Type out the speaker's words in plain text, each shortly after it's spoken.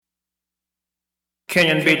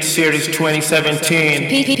Kenyan Beat Series 2017.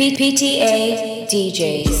 PTA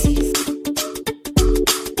DJs.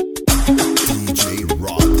 DJ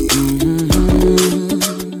Robbie.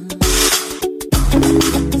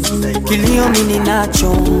 Kilio mimi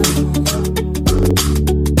nacho,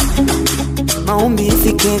 maombi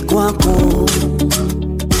ifike kwako.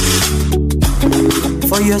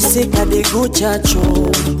 For your sake I dey go church.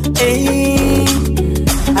 Hey,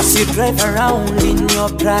 as you drive around in your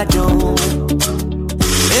Prado,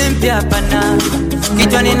 empia pana,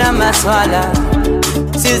 kichwani na maswala,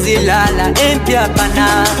 sizilala. Empia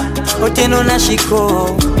pana, oteno na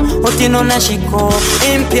shiko,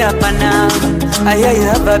 empia pana. I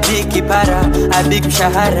have a big kipara, a big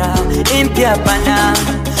shahara. Empia pana,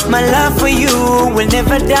 my love for you will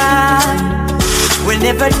never die, will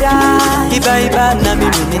never die. Iba na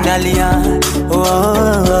mimi ninalia,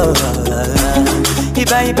 oh.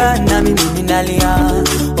 Iba na mimi ninalia,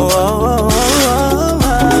 oh.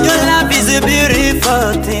 Your love is a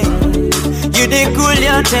beautiful thing. You dey cool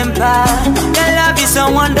your temper. Your love is a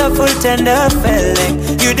wonderful tender feeling.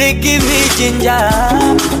 You dey give me ginger,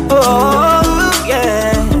 oh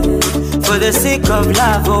yeah. For the sake of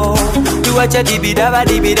love, oh, do what you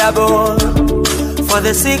dibidabo. For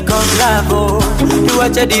the sake of love, oh, do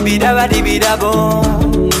what you dibidabo.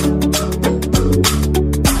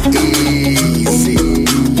 Easy.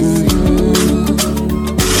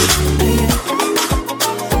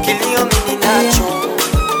 Kilio mimi nacho,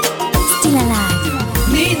 Still alive.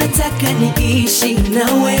 Mimi nataka niishi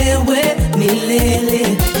na wewe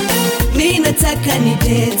milele. Mimi nataka ni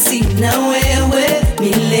dance na wewe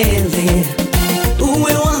milele.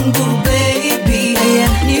 Uwe wangu baby,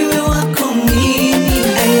 niwe wako mimi.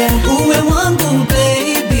 Uwe wangu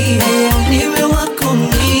baby, niwe wako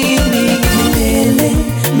mimi. Milele,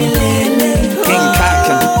 milele. King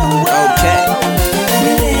Kaka, okay.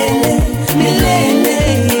 Milele.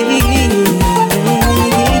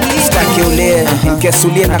 Staki ulie,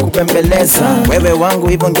 nikesulie na kupembeleza. Wewe wangu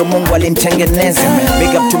hivyo ndo Mungu alinitengeneza. Big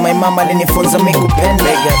up to my mama alinifunza mimi kupenda.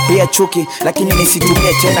 Pia chuki lakini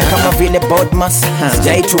nisitumie tena kama vile Bodmas.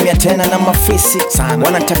 Sijaitumia tena na mafisi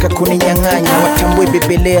wanataka kuninyang'anya. Watambui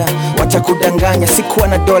Biblia, watakudanganya. Sikuwa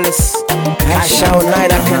na dollars, Ashao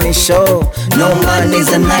naila kanisho. No man is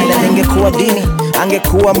an island. Ningekuwa dini,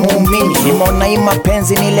 angekuwa muumini. Nimeona hii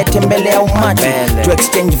mapenzi nilete mbele ya umati. To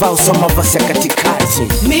exchange vows so mavasi ya katikati.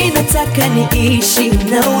 Mimi nataka niishi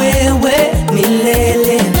na wewe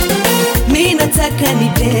milele. Mimi nataka ni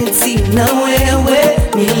dance na wewe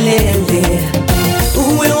milele.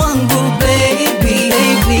 Uwe wangu baby,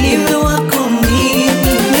 niwe wako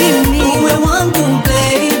mimi. Uwe wangu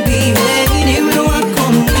baby, niwe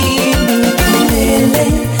wako mimi. Milele,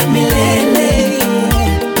 milele.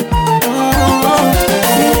 Oh,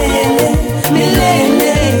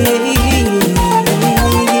 milele.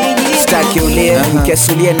 Staki ulie,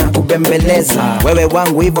 nikesulie na kubembeleza. Wewe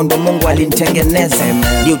wangu hivyo ndo Mungu alinitengeneza.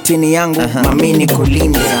 Diutini yangu mamini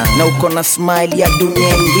kulinda. Na uko na smile ya dunia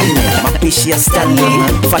ingine. Mapishi ya Stanley,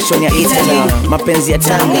 fashion ya Italy. Mapenzi ya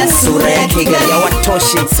Tanga, sura ya Kigali ya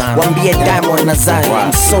watoshi. Wambie Diamond na Zari,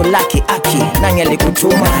 I'm so lucky aki. Nani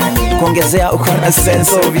alikutuma? Kuongezea uko na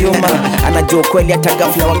sense of humor. Anajua kweli hata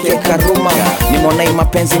ghafla wakieka ruma. Nimeona hii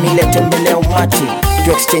mapenzi nilete mbele ya umati.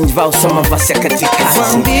 To exchange vows so mavasi ya katikati.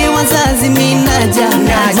 Wambie wazazi minaja,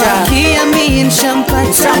 wakia mi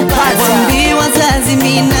nshampata. Wambie wazazi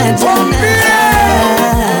minaja,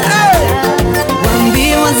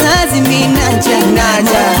 wambie wazazi minaja,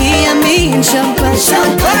 wakia mi nshampata.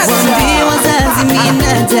 Wambie wazazi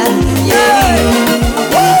minaja,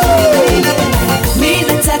 mi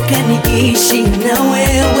nataka niishi na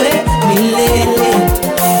wewe milele.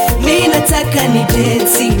 Mi nataka ni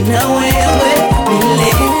dance na wewe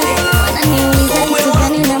milele.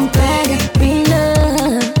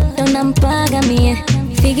 Nampaga mie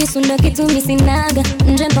figi sundo kitu misinaga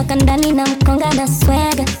nje mpaka ndani na mkonga na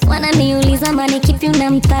swega. Wananiuliza mani kipi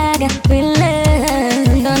unampaga vile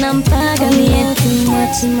ndo nampaga mie.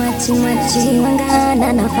 Machi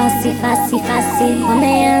wangana na fasi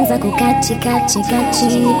wameanza kukachi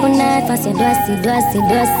nipo na fasi ya dwasi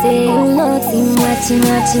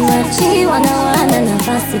machi wangana na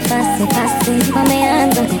fasi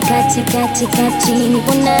wameanza kukachi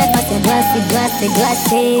nipo na fasi ya dwasi.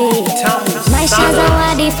 Maisha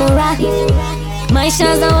zawadi furaha,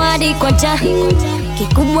 maisha zawadi kwa ja,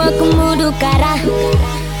 kikubwa kumudu kara,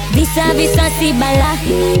 visa si bala.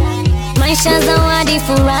 Maisha zawadi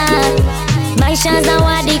furaha, maisha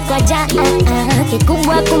zawadi kwa ja,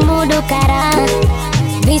 kikubwa kumudu kara,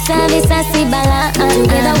 visa si bala.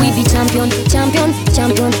 Together we be champion. Together we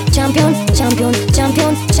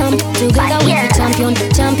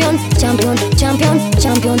be champion.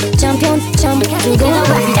 champion, champion, champion.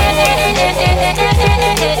 Together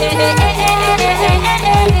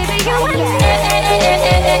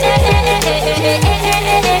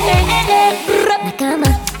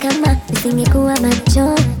na kama nisingekuwa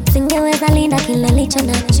macho, singeweza linda kile licho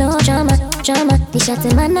nacho. Drama,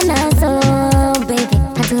 nishatemana nazo, baby,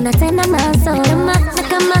 hatuna tena mazo. Na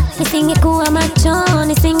kama nisingekuwa macho,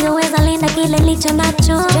 nisingeweza linda kile licho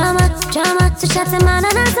nacho. Drama, tushatemana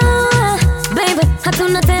nazo, baby,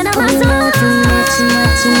 hatuna tena mazo.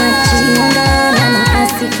 Wangana na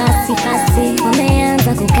fasi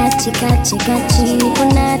wameanza kukachi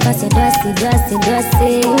kuna dwasi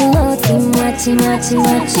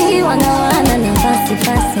mwachi wangawana na fasi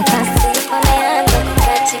wameanza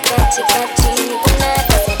kukachi kuna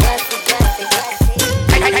dwasi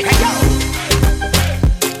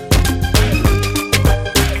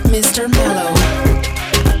Mr. Mellow.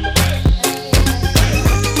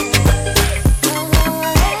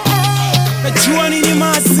 Najua nini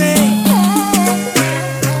mase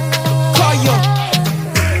Koyo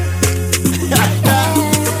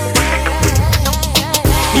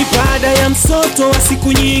Ni baada ya msoto wa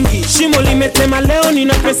siku nyingi, shimo limetema leo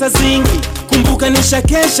nina pesa zingi. Kumbuka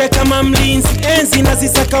nishakesha kama mlinzi, enzi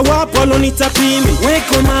nazisaka wapo walonitapimi.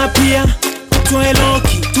 Weko mapia tutoe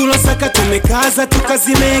loki, tunasaka tumekaza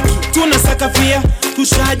tukazimeki. Tunasaka pia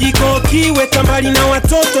tushajikoki, weka mbali na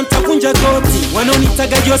watoto nitakunja goti.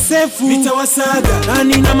 Wanaonitaga Josefu nitawasaga,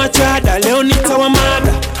 nani na machada leo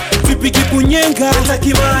nitawamada. Vipiki kunyenga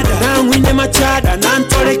takimada, na mwine machada na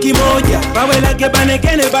ntore kimoja. Bawelage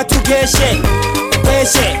banegene batugeshe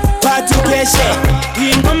batugeshe.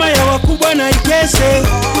 Hii ngoma ya wakubwa na ikeshe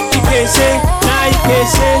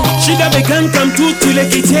Shida beganka mtutu ile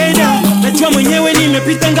kitenda. Najua mwenyewe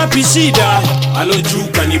nimepita ngapi shida.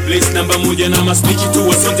 Alojuka ni place namba 1 na maspiki tu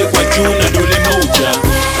wasonte kwa juu na dole moja.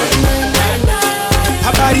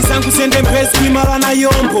 Habari zangu sende mpesi kimara na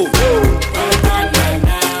yombo.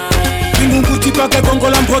 Kingunguti paka gongo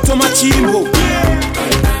la mpoto machimbo.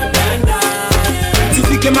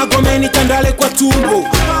 Zifike Magomeni Tandale kwa tumbo.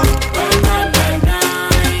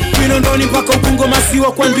 Kinondoni mpaka Ubungo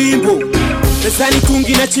Masiwa kwa ndimbo. Mezani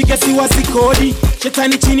kungi na chiga siwasi kodi.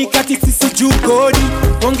 Shetani chini kati sisi juu kodi.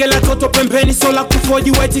 Bonge la toto pembeni sola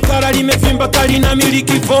kufoji. White kara limevimba kali na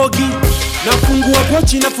miliki vogi. Nafungua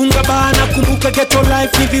pochi nafunga bahana. Kumbuka ghetto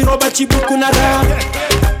life ni viroba chibuku na raha.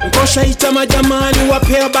 Ngosha ita majamani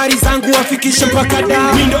wape habari zangu wafikishe mpaka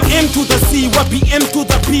da. Mindo M to the C, wapi M to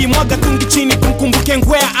the P. Mwaga tungi chini kumkumbuke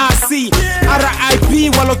ngwea AC.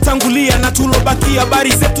 RIP walotangulia na tulobakia.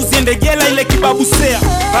 Habari zetu ziende gela ile kibabusea.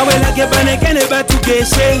 Bawelage banegene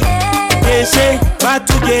batugeshe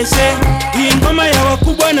batugeshe. Hii ngoma ya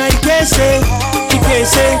wakubwa na ikeshe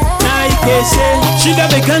Shida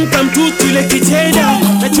beganka mtutu ile kitenda.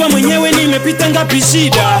 Najua mwenyewe nimepita ngapi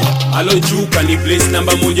shida. Alojuka ni place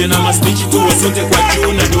namba 1 na maspiki tu wasonte kwa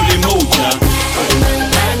juu na dole moja.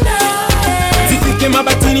 Zifike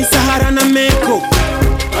Mabatini Sahara na Meko.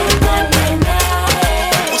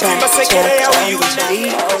 Utimba sekelea wiu.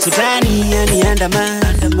 Sudani yaniandama,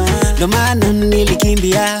 ndo maana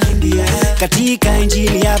nilikimbia katika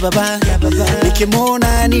injili ya baba.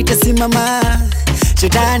 Nikimwona nitasimama.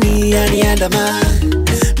 Sudani yaniandama,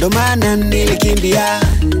 ndo maana nilikimbia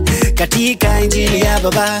katika injili ya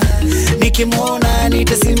baba. Nikimwona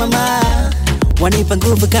nitasimama. Wanipa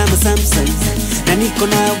nguvu kama Samson, na niko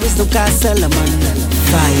na wisdom ka Solomon.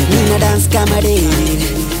 Fire, nina dance kama David,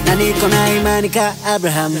 na niko na imani ka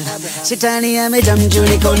Abraham. Shetani amejaa mjuu,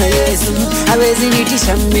 niko na Yesu, hawezi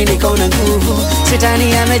nitisha mimi, niko na nguvu.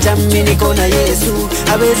 Shetani amejaa mimi, niko na Yesu,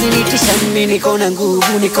 hawezi nitisha mimi, niko na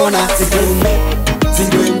nguvu. Niko na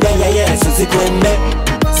zigwembe ya Yesu, zigwembe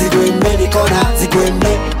niko na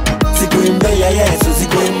zigwembe ya Yesu,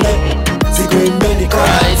 zigwembe niko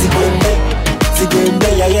na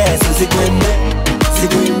zigwembe ya Yesu, zigwembe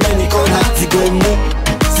niko na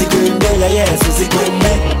zigwembe ya Yesu,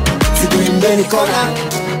 zigwembe niko na.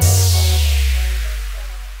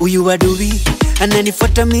 Uyu adui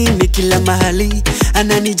ananifuata mimi kila mahali,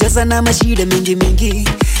 ananijaza na mashida mingi.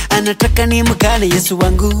 Anataka nimkane Yesu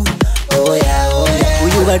wangu. Oh yeah.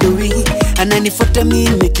 Uyu adui ananifuata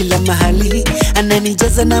mimi kila mahali,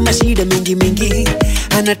 ananijaza na mashida mingi.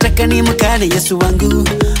 Anataka nimkane Yesu wangu.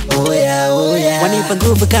 Oh yeah. Wanipa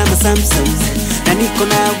nguvu kama Samson, na niko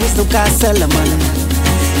na wisdom ka Solomon.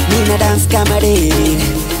 Nina dance kama David,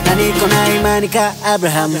 na niko na imani ka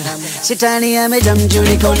Abraham. Shetani amejaa mjuu,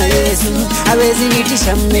 niko na Yesu, hawezi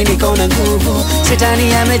nitisha mimi, niko na nguvu.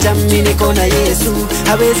 Shetani amejaa mimi, niko na Yesu,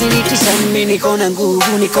 hawezi nitisha mimi, niko na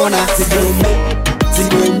nguvu. Niko na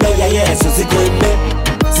zigwembe ya Yesu,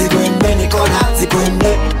 zigwembe niko na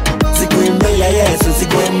zigwembe ya Yesu,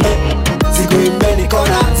 zigwembe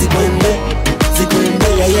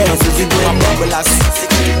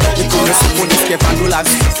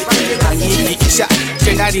ikisha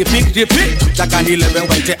tena repeat taka nilebe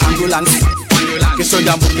waite ambulance kesho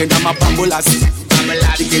ya mbuke na mapambulas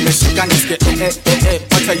ikimeshika niske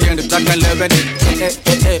wacha yende taka lebe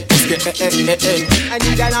I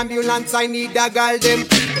need an ambulance, I need a girl them.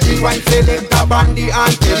 We want select a bandy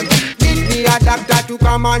anthem. Need me a doctor to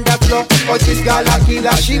come on the floor. Cause this girl a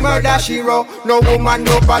killer, she murder, she raw. No woman,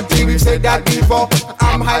 no party, we said that before.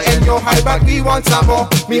 I'm high and you're high, but we want some more.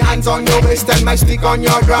 Me hands on your waist and my stick on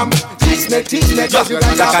your drum. Teach me, just you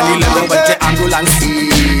got taka nilebe waite ambulance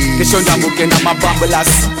kesho ya mbuke na mapambulas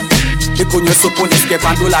ikunye supu niske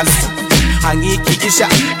ambulance ikisha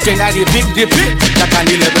tena repeat taka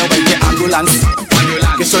nilebe waite ambulance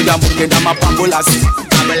kesho ya mbuke na mapambulas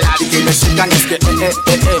ikimeshika niske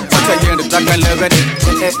wacha yende taka lebe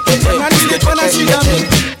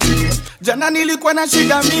jana nilikuwa na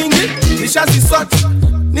shida mingi nishazisort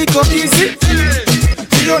niko easy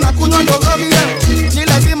hiyo na kunywa ndogogio ni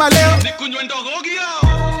lazima leo nikunywe ndogogio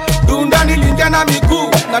dunda nilingia na miguu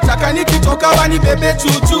nataka nikitoka wanibebe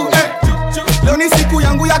chuchu leo ni siku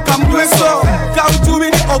yangu ya kamweso kautumi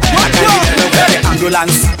ni okwato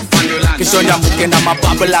ambulance kisho ya mbuke na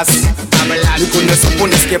mapambulas nikunywe supu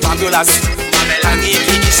niske ambulance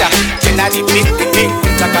ikisha tena repeat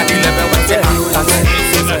taka nilebe waite ambulance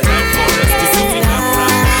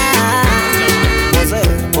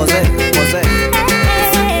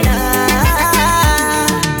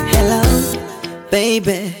Hello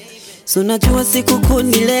baby, sunajua siku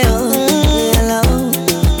kuni leo. Hello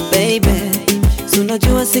baby,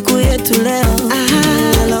 sunajua siku yetu leo.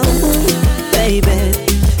 Hello baby,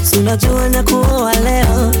 sunajua na kuoa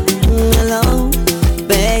leo. Hello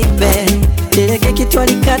baby, ile keki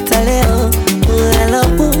twalikata leo. Hello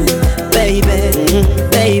baby,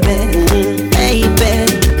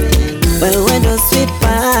 wewe ndo sweet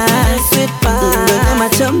pie,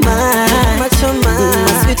 machoma,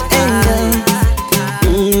 sweet angel,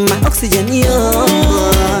 my oxygen yo.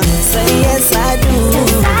 Say yes I do,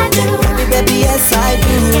 baby yes I do,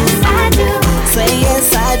 say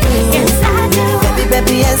yes I do,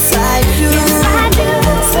 baby yes I do,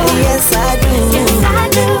 say yes I do,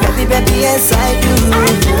 baby yes I do,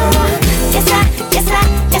 Yes I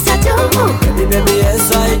do. baby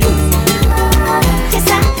yes I do.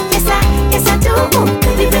 Yes I do.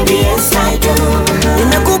 Baby, yes I do.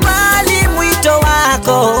 Nimekubali mwito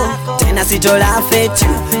wako, tena sitola fetu.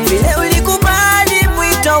 Vile ulikubali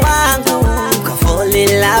mwito wangu, ka fall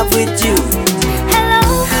in love with you.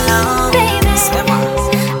 Hello, baby.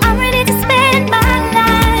 I'm ready to spend my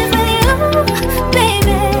life with you,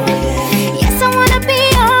 baby. Yes, I wanna be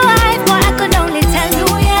your wife, but I could only tell you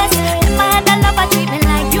yes. If I had a lover, treat me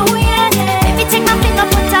like you, yes. Baby, take my finger,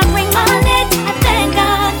 put a ring on it. I thank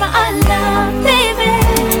God for our love, baby.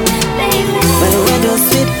 But when you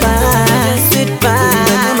sweet pie,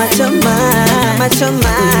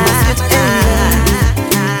 machoma, sweet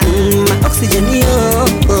angel, my oxygen yo.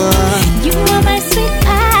 You are my sweet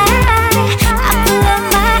pie, apple of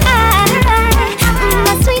my eye,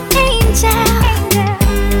 my sweet angel,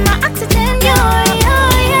 my oxygen, you're.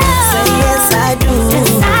 Say yes I do,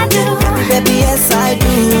 Yes I do, baby yes I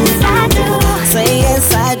do, yes I do, say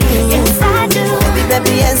yes I do, yes I do,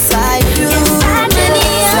 baby yes I do. Ndani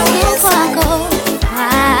yangu kwako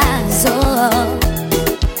wazo,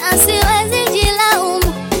 na siwezi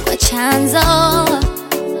jilaumu kwa chanzo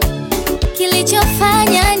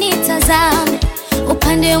kilichofanya nitazame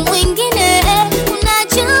upande mwingine.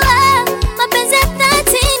 Unajua mapenzi ya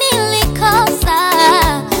dhati nilikosa,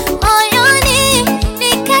 moyoni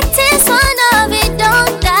nikateswa na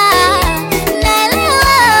vidonda.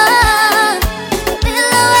 Naelewa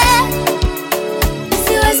bila wewe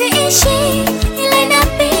siwezi ishi, ila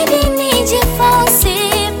inabidi nijiforce.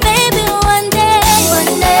 Baby, one day,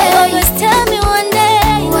 always tell me one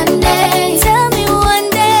day, tell me one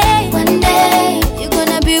day, you're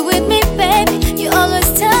gonna be with me, baby. You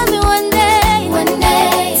always tell me one day.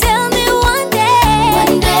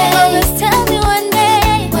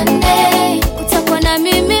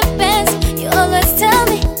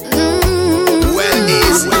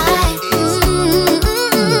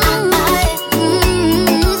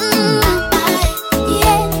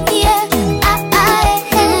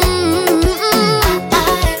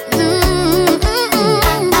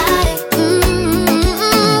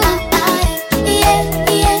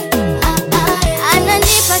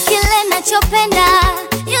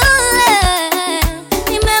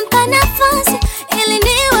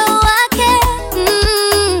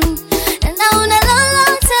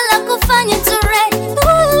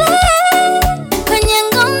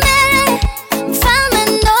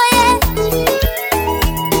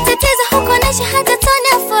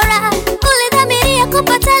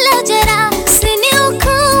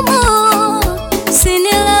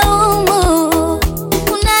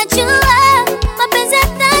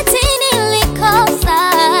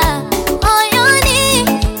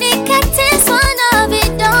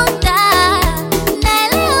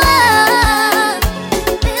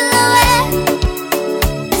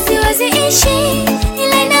 siishi,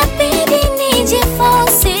 ila inabidi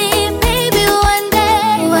nijiforce. Baby,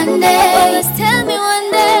 one day, always tell me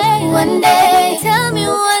one day, tell me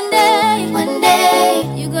one day,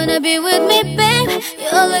 you're gonna be with me, babe. You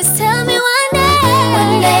always tell me one day,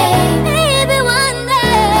 baby, one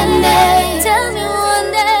day, tell me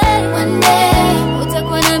one day,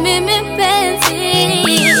 utakuwa na mimi mpenzi.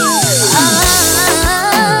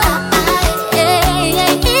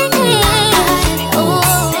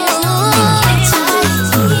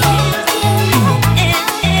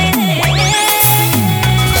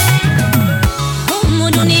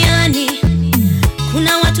 Humu duniani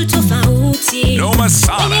kuna watu tofauti,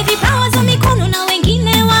 wenye vipawa za mikono na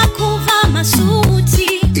wengine wa kuvaa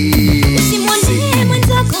masuti. Usimwonee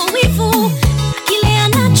mwenzako wivu, kile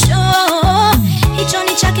anacho hicho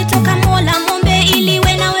ni chake toka Mola, muombe ili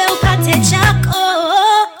we nawe upate chako.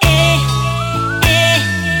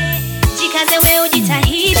 Jikaze we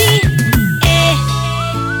ujitahidi,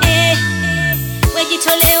 we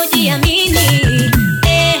jitole ujiamini.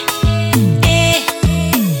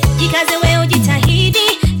 Jikaze we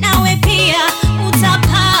ujitahidi, nawe pia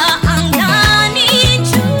utapaa angani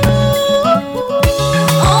juu.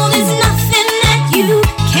 Oh, there's nothing that you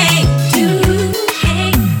can't do.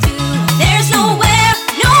 There's nowhere,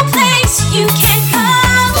 no place you can go.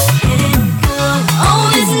 Oh,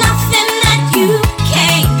 there's nothing that you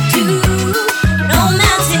can't do. No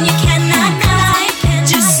mountain you cannot climb.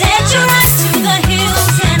 Just set your eyes to the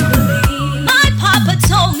hills and believe. My papa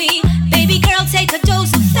told me, baby girl, take a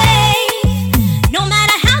dose of faith. No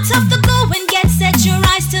matter how tough the going gets, set your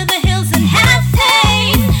eyes to the hills and have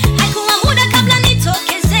faith. Haikuwa muda kabla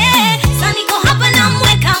nitokeze, sasa niko hapa na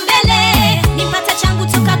mweka mbele. Nipata changu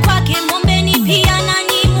toka kwake, mwombeni pia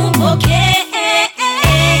nanyi mupokee.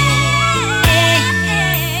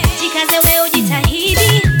 Jikaze we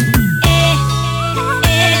ujitahidi,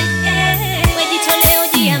 we jitole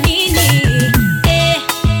ujiamini.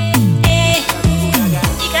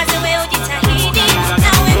 Jikaze we ujitahidi,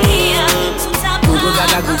 nawe pia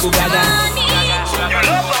utapaa angani.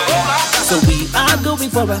 So we are going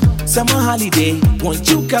for a summer holiday. Won't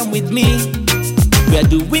you come with me? We are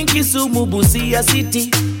doing Kisumu, Busia City.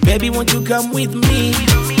 Baby, won't you come with me?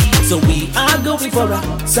 So we are going for a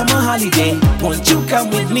summer holiday. Won't you come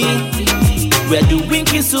with me? We are doing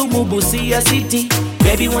Kisumu, Busia City.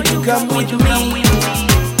 Baby, won't you come with me?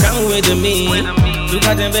 Come with me.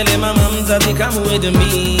 Tukatembele mama mzazi, come with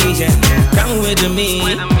me. Yeah. Come with me.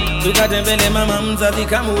 Tukatembele mama mzazi,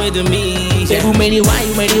 come with me. Baby,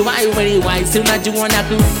 umeniwai, si unajua na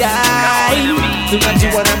kudai.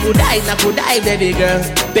 Unajua na kudai, baby girl.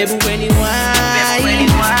 Baby, umeniwai.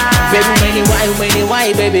 Baby,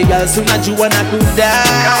 umeniwai, baby girl. Si unajua na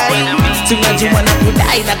kudai. Si unajua na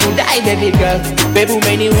kudai, baby girl. Baby,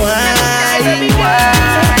 umeniwai.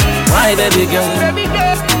 Why, baby girl?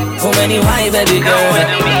 Umeniwai, baby girl.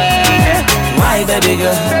 Why, baby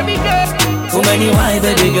girl? Umeniwai,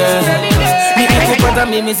 baby girl. Nikikupata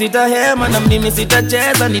mimi sitahema na mimi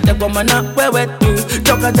sitacheza, nitakwama na wewe tu.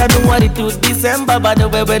 Toka Januari to December, bado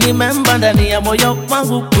wewe ni memba ndani ya moyo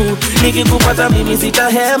wangu tu. Nikikupata mimi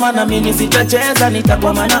sitahema na mimi sitacheza,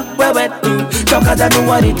 nitakwama na wewe tu. Toka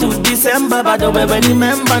Januari to December, bado wewe ni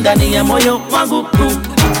memba ndani ya moyo wangu tu.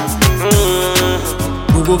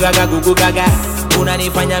 Gugu gaga,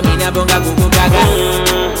 unanifanya mina bonga. Gugu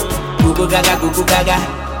gaga,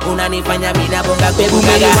 unanifanya mina bonga.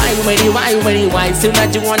 Umeniwai, si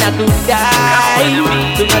unajua na kudai.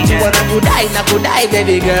 Unajua na kudai,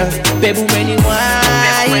 baby girl. Baby,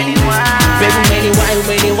 umeniwai. Baby,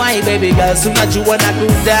 umeniwai, baby girl. Si unajua na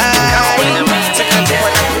kudai. Unajua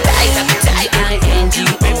na kudai,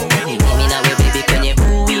 mimi nawe baby kwenye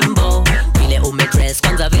wimbo. Vile umedress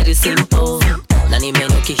kwanza very simple, na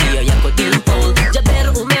nimenuki hiyo yako dimple. Jaber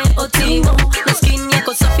umeotingo, na skin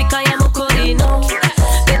yako safi kaya mokorino.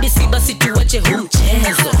 Baby si basi tuwache huu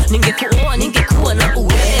mchezo, ningekuwa na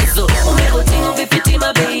uwezo. Umeotingo vipiti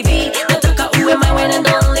my baby, nataka uwe my one and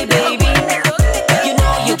only baby. You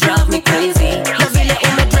know you drive me crazy, na vile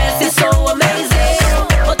umedress is so amazing.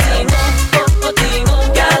 Otingo,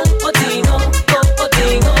 girl, Otingo,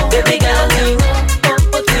 baby girl,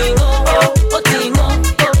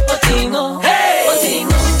 Otingo, hey,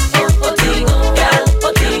 Otingo.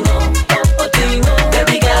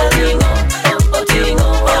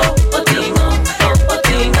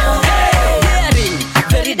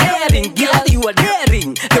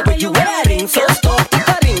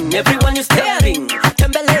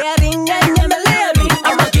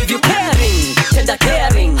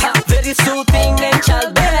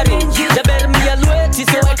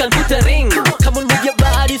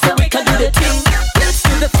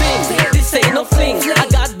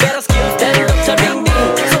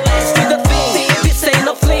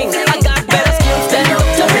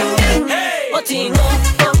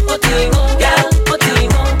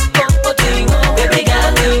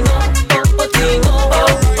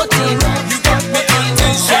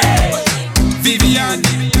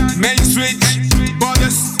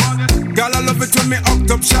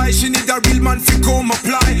 a real man fi come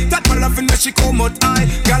apply. That my loving when she come out high.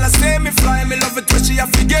 Girl I say me fly, me love it when she a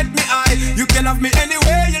forget me high. You can have me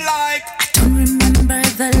anywhere you like. I don't remember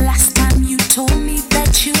the last time you told me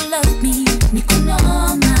that you love me.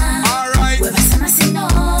 Nikonoma. Alright. Wewe sema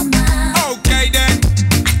sinoma. Okay then.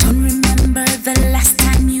 I don't remember the last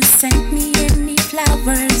time you sent me any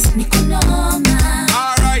flowers. Nikonoma.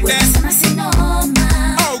 Alright then. Wewe sema sinoma.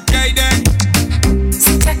 Okay then.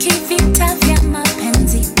 Sitaki vita vya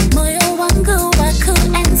mapenzi, moyo wangu wa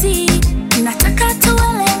kuenzi. Nataka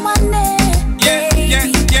tuelewane,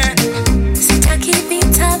 baby. Sitaki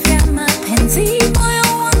vita vya mapenzi, moyo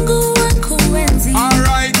wangu wa kuenzi.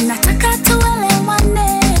 Nataka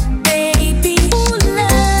tuelewane, baby. Ooh,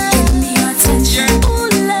 love, give me your attention. Ooh,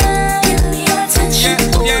 love, give me your attention.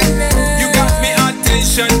 Ooh, love, you got me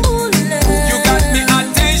attention. Ooh, love, you got me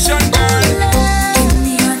attention, girl. Give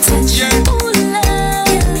me your attention. Ooh, love,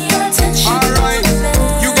 give me your attention. Alright,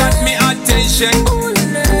 you got me attention.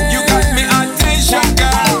 You got me attention,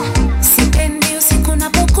 girl. Sipendi usiku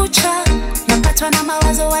napokucha, napatwa na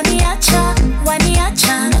mawazo waniacha.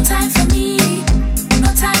 No time for me, no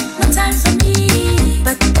time for me.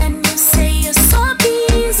 But then you say you're so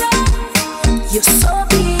busy,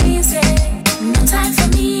 No time for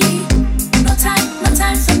me, no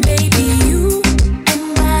time for baby. You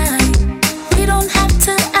and I, we don't have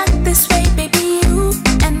to act this way, baby. You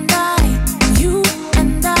and I, you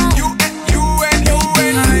and I, you and I,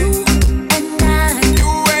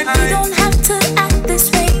 we don't have to act this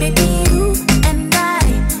way, baby. You and I,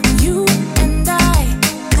 you and I.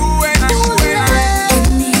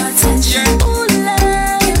 Give me your attention. Ooh,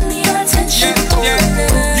 love, give me your attention. Ooh,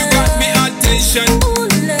 love, you got me attention. ooh,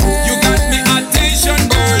 love, You got me attention,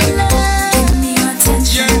 girl. give me your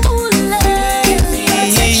attention. Ooh, love, give me your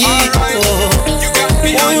attention. Alright, you got me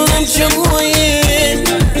moyo attention. unamchagua yeye,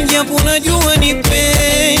 japo unajua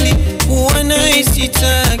nipendi, kuwa naye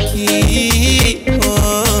sitaki.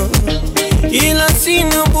 Ila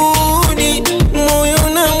sina budi, moyo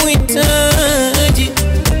unamhitaji,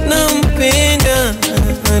 nampenda,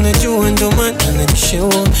 anajua ndo maana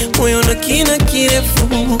ananishaua. Moyo na kina kirefu,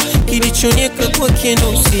 kilichonieka kwake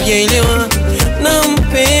ndo sijaelewa.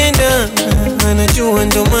 Nampenda, anajua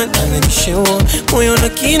ndo maana ananishaua. Moyo na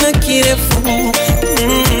kina kirefu.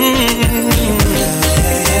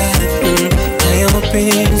 Haya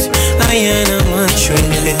mapenzi hayana macho,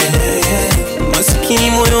 masikini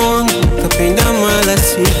moyo wangu kapenda mala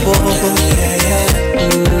sipo.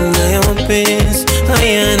 Haya mapenzi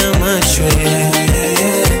hayana macho,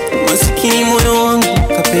 masikini moyo wangu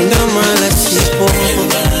kapenda mala sipo.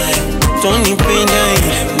 Tonipenda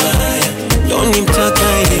tonimtaka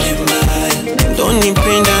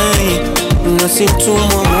tonipenda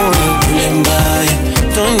nasimtumwa moyo yule mbaya.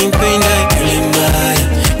 Tonipenda yule mbaya,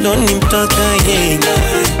 tonimtaka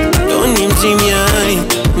tonimzimia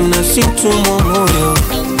nasimtumwa moyo.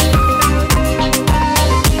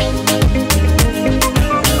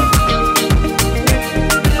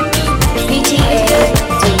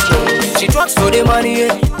 She talks for the money,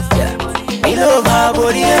 yeah. Me love her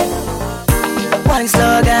body, yeah. One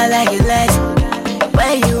slow girl like it less.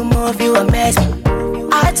 When you move, you a mess.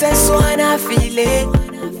 I just wanna feel it.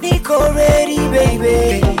 Nico ready,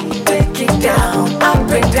 baby. Take it down, up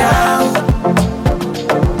and down.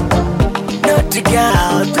 Not the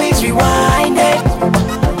girl, please rewind it.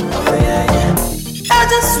 Oh yeah, yeah. I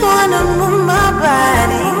just wanna move my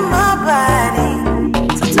body,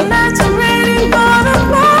 So tonight I'm ready for the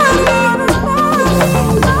party.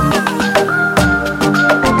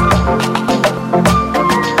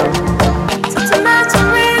 So tonight I'm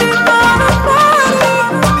ready for the party.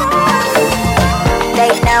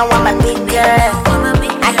 Right now I'm a big girl,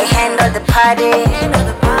 I can handle the party.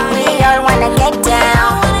 We all wanna get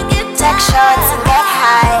down, take shots and get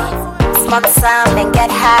high, smoke some and get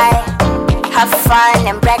high, have fun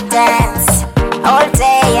and break dance, all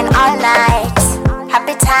day and all night.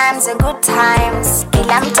 Happy times and good times.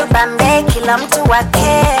 Kila mtu bambe, kila mtu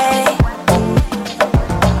wake.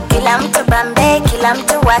 Kila mtu bambe, kila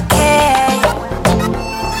mtu wake.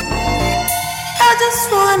 I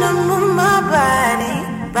just wanna move my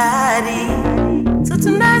body. So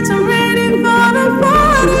tonight I'm ready for the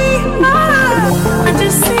party. I'm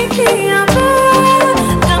just thinking about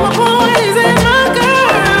got my boys and my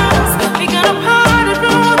girls. We gonna party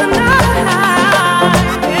through the night.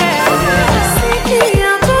 Yeah. Just thinking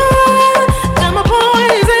about got my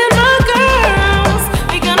boys and my girls.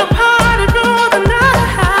 We gonna party through the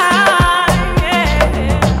night.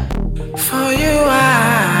 Yeah. For you I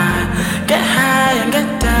get high and get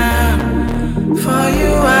down.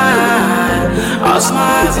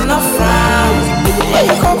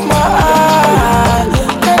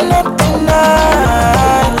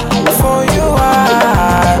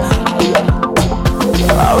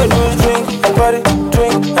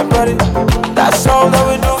 party. That's all that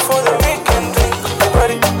we do for the weekend. Drink and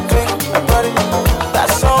party, drink and party.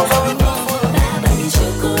 That's all that we do for the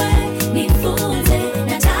Nichukue, nifunze,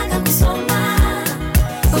 nataka kusoma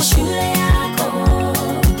kwa shule yako,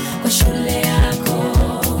 kwa shule yako.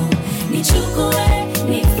 Nichukue,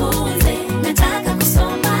 nifunze, nataka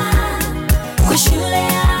kusoma kwa shule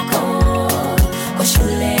yako, kwa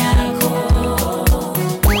shule yako.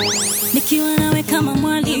 Nikiwa nawe kama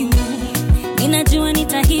mwalimu, ninajua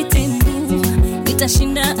nitahitimu,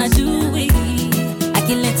 nitashinda adui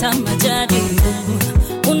akileta majaribu.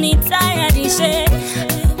 Unitayarishe,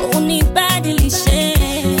 unibadilishe,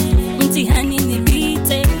 mtihani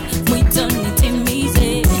nipite, mwito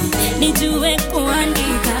nitimize. Nijue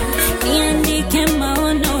kuandika, niandike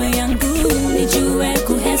maono yangu. Nijue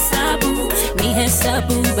kuhesabu,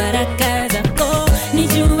 nihesabu baraka zako.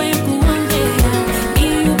 Nijue kuongea,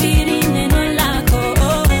 nihubiri neno lako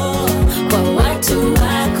kwa watu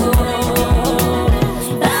wako.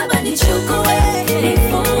 Baba nichukue,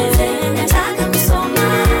 nifunze, nataka kusoma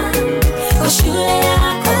kwa shule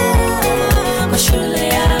yako, kwa shule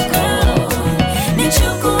yako.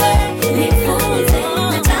 Nichukue, nifunze,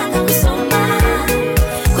 nataka kusoma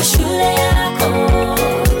kwa shule yako,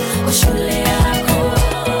 kwa shule yako.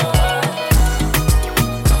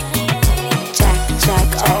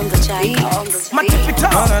 Jack on the beat. Matipita,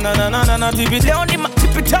 na leo ni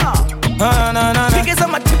matipita. Pigiza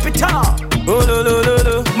matipita. Oh lo lo lo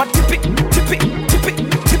lo. Matipi, tipi, tipi,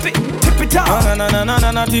 tipi, tipita.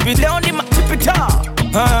 Leo ni matipita.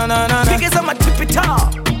 Pigiza matipita.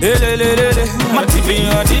 Elelelele. Matipi,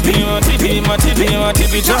 matipi, matipi, matipi,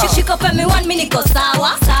 matipita. Shika pemi one mimi niko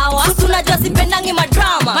sawa sawa. Tunajua sipendangi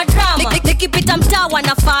madrama. Nikipita mtaa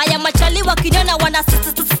wanafaya, machali wakiniona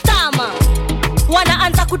wanastama.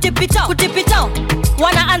 Wanaanza kutipita, kutipita.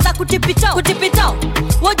 Wanaanza kutipita, kutipita.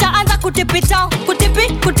 Wajaanza kutipita,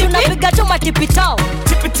 kutipi, kuti unapiga tu matipita.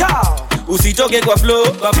 Tipita. Usitoke kwa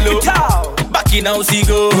flow, kwa flow. Tipita. Baki na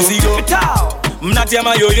usigo, usigo. Tipita. Mnatia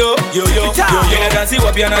mayoyo, yoyo. Yena dansi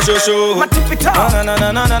wapia na shosho. Matipita.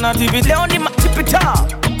 Tipita. Leo ni matipita.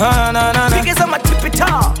 Pigiza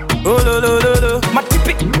matipita. Oh lo lo lo lo.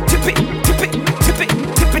 Matipi, tipi, tipi, tipi,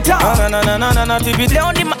 tipita. Tipita.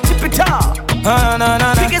 Leo ni matipita.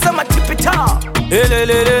 Pigiza matipita.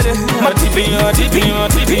 Elelelele. Matipi, matipi,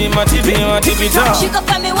 matipi, matipi, matipita. Shika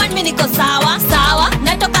pemi one mimi niko sawa sawa.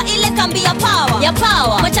 Natoka ile kambi ya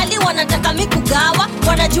power. Machali wanataka mikugawa,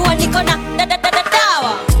 wanajua niko na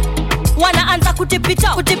dawa. Wanaanza kutipita,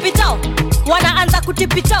 kutipita. Wanaanza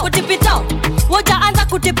kutipita, kutipita. Wajaanza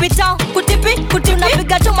kutipita, kutipi, kuti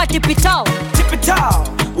unapiga tu matipita. Tipita.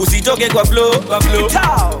 Usitoke kwa flow, kwa flow.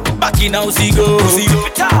 Tipita. Baki na usigo, usigo.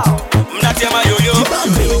 Tipita. Mnatia mayoyo.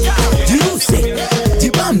 Jiruse,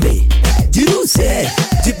 jibambe, jiruse,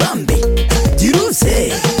 jibambe,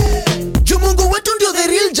 jiruse. Jo Mungu wetu ndio the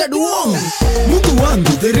real Jaduong. Mungu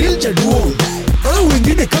wangu the real Jaduong. Au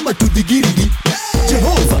wengine kama tudigirigi.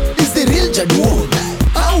 Jehovah is the real Jaduong.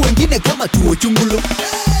 Au wengine kama tuochungulo.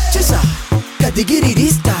 Chesa,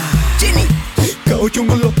 kadigirista. Chini,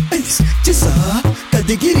 kaochungulo. Chesa,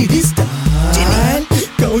 kadigirista. Chini,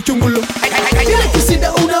 kaochungulo. Kila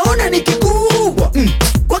kisida unaona ni kikubwa.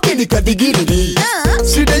 Kwake ni kadigiridi.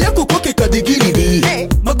 Shida yako kwake kadigiridi.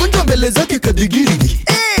 Magonjwa mbele zake kadigiridi.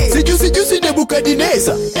 Sijusi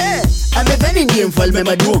Nebukadneza. Amedhani ndiye mfalme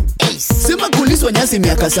Maduong. Sema kuliswa nyasi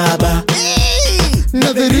miaka 7.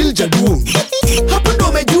 Na the real Jaduong. Hapo ndo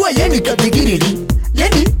umejua yeni kadigiridi.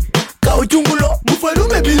 Yeni kauchungulo.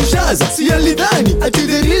 Mfalume Binshaza si alidhani ati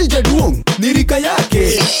the real Jaduong ni rika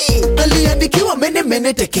yake. Aliandikiwa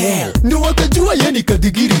mene tekel. Ndio wakajua yeni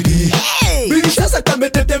kadigiridi. Binshaza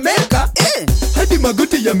kametetemeka. Hadi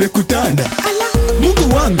magoti yamekutana.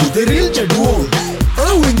 Mungu wangu the real Jaduong.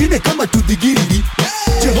 Au wengine kama tudigiridi.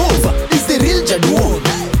 Jehovah is the real Jaduong.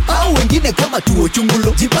 Au wengine kama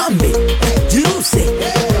tuochungulo. Jibambe, jiruse,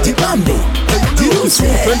 jibambe, jiruse.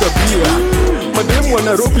 Penda bia, mademu wa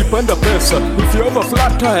Nairobi panda pesa. If you have a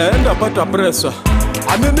flat tire, enda pata presa.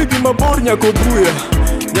 Anene gima bor nyako buya,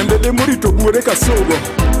 nyandede murito buore kasogo.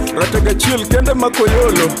 Ratega chill kende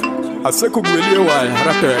makoyolo, aseko gwelie waya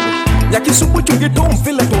ratego. Yakisubu chungi tom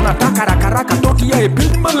vile tunataka rakaraka toki ya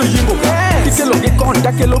epin malo yingo ka. Kikelo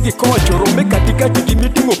gikonda kelo gikocho rombe katika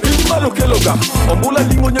gimitungo pin malo keloga. Ombula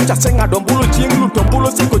lingo nyocha senga dombulo chieng luto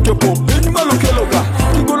mbulo siko chopo pin malo keloga.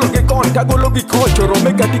 Kingolo gikonda konta golo gi kocho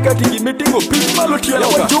rome katikati gi mitingo piny malo tielo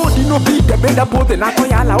ka jodi no bita benda podhe nako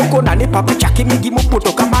yala okona ni papa chaki migi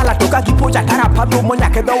mopoto kamala toka gipoja tara pablo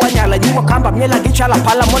monyake do wanyala nyimo kamba miela gichala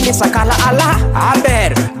pala moni sakala ala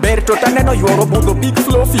ber to taneno yoro budho big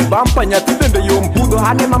fluffy bumper nyathi bende yom budho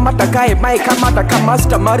hane mama takae mai kamata ka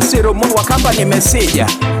master mar sero mon wakamba ni message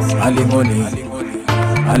alimoni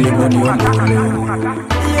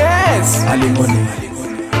yes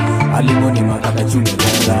alimoni makaka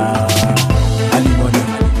chumela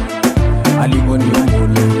alimoni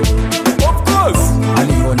omolo of course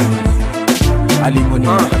alimoni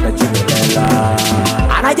makaka chumela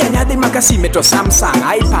anaja nyadhi makasime to Samsung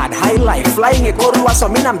iPad high life flying a korwa so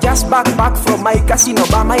mean I'm just back from my casino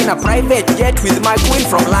Obama in a private jet with my queen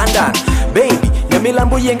from London baby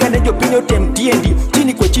nyamilambo yenga ne jopinyo temtiendi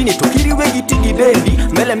chini kwa chini tukiriwe gitigi dendi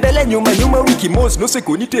mbele nyuma wiki mos no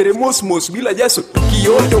sekoni tere mos bila jaso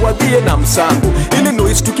kioto wadhie na msango ili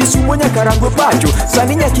noise tukisumo nyakarango pacho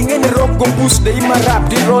sani nyakingene rock go boost de imarap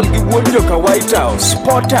di roll gi wonjo ka White House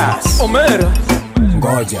Potters Omera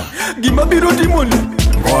ngoja gima biro timoni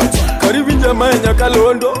ngoja karibu jamaa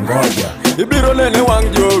nyakalondo ngoja ibiro nene wang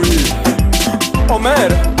jowi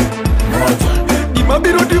Omera ngoja gima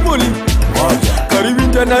biro timoni ngoja karibu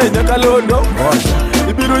jana nyakalondo ngoja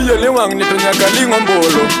ibiro yele wang ni to nyakalingo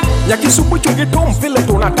mbolo nyakisupu chungi tom vile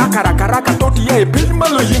tunataka rakaraka toti ya piny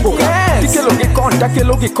malo yingoga tikelo gi konta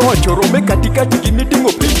kelo gi kocho rome katikati gi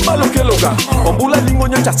mitingo piny malo keloga ombula lingo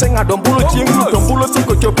nyocha seng'ado ombulo chieng' to ombulo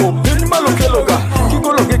siko chopo piny malo keloga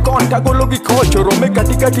kigolo gi konta golo gi kocho rome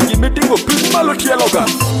katikati gi mitingo piny malo tieloga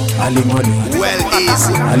alimoni well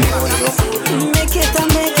easy alimoni make it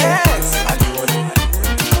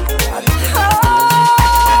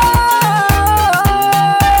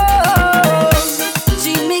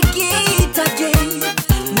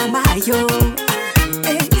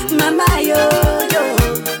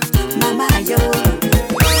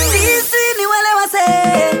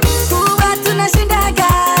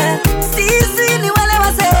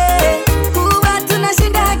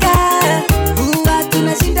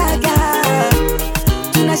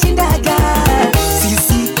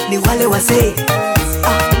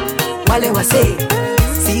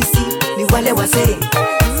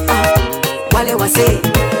wale wase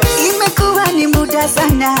imekuwa ni muda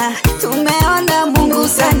sana tumeona Mungu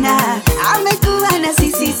sana amekuwa na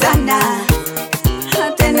sisi sana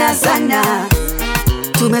tena sana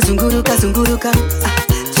tumezunguruka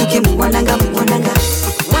tukimuonanga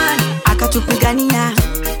akatupigania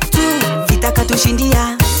vita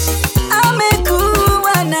katushindia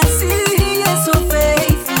amekuwa nasi Yesu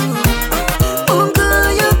faithful Mungu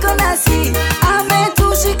yuko nasi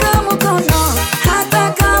ametushika mkono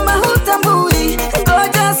hata kama hutambui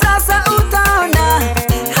ngoja sasa utaona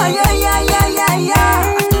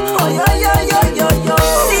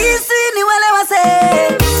sisi ni wale wase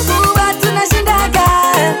huwa tunashindaga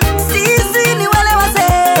sisi ni wale wase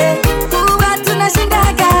huwa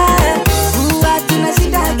tunashindaga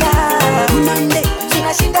kunande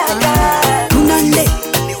tunashindaga kunande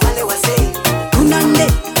ni wale wase kunande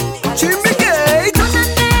chimbige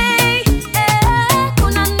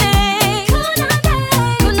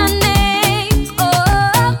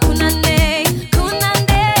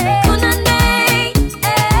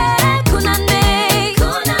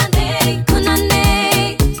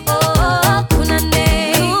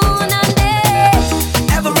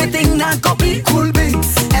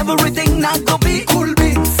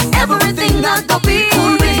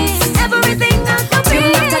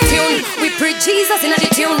Jesus in the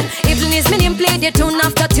tune. Even his minion play the tune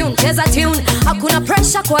after tune. There's a tune. Hakuna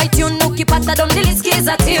pressure kwa tune. Ukipata don't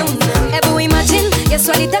skiza tune. Ebu imagine,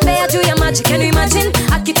 Yesu alitembea juu ya maji. Can you imagine?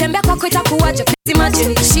 Akitembea kwako itakuwaje? Please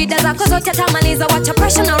imagine. Shida zako zote atamaliza. Wacha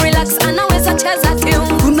pressure na relax. Anaweza cheza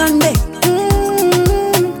tune.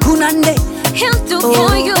 Kunande. He'll do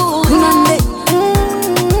for you. Kunande.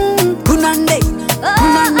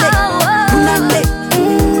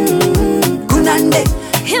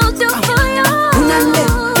 He'll do for you.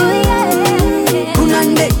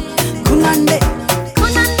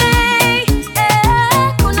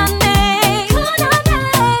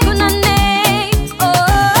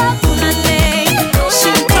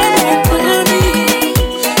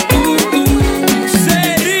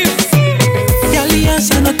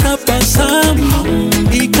 Yalianza na tabasamu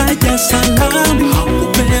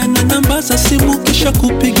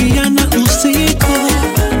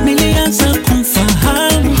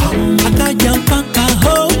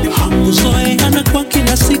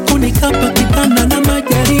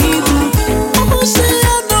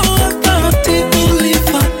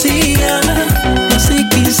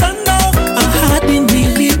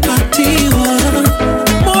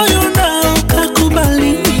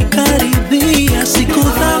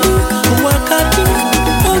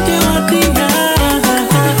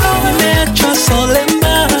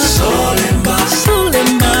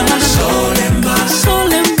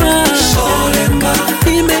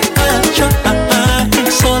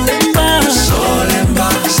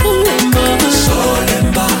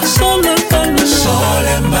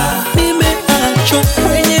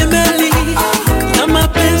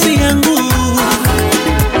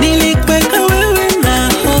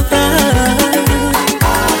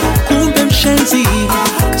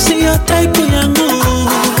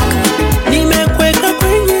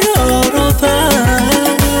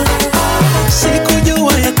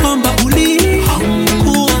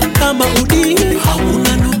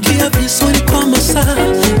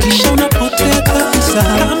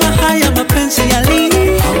kugusa. Kama haya mapenzi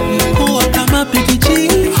yalikuwa kama pikiji,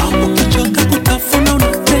 ukichoka kutafuna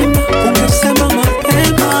unatema, ungesema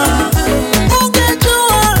mapema.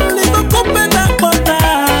 Ungejua nilivyokupenda kwa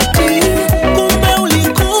dhati, kumbe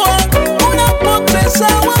ulikuwa unapoteza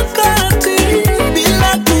wakati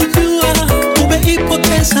bila kujua,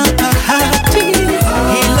 umeipoteza bahati.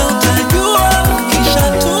 Hilo utajua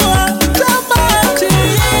ukishatua tamati.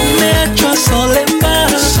 Nimeachwa solemba,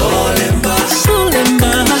 solemba,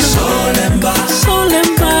 solemba, solemba,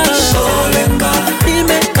 solemba, solemba.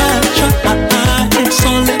 Nimeachwa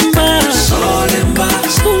solemba, solemba,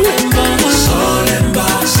 solemba, solemba,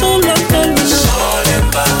 solemba,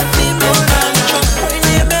 solemba. Nimeachwa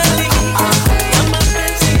kwenye meli ya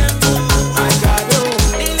mapenzi yangu.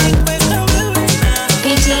 Nilikwenda wewe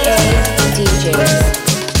PTA DJs.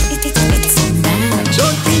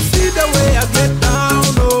 Don't you see the way I get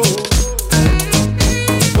down, oh,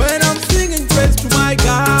 when I'm singing praise to my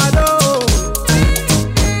God, oh.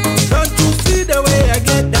 Don't you see the way I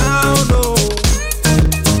get down, oh,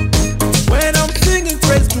 when I'm singing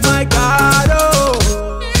praise to my God,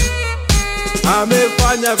 oh.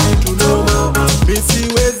 Amefanya vitu no,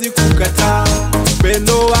 misiwezi kukataa,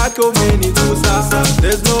 pendo wake umenigusa,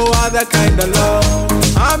 there's no other kind of love.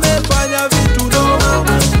 Amefanya vitu no,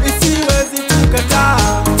 misiwezi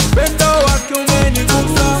kukataa, pendo wake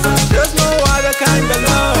umenigusa, there's no other kind of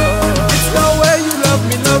love. It's the way you love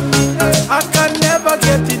me, I can never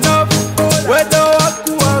get enough. Whether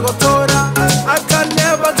wakuwa gotora, I can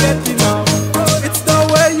never get enough. It's the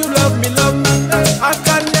way you love me, I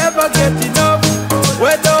can never get enough.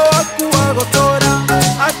 Whether wakuwa gotora,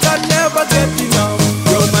 I can never get enough.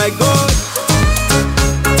 You're my God,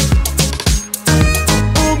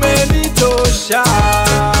 umenitosha.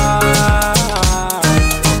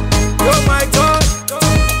 You're my God,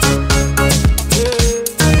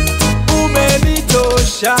 yeah,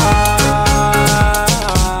 umenitosha.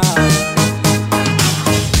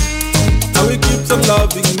 Now he keeps on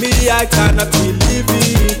loving me, I cannot believe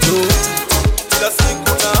it, oh. Kila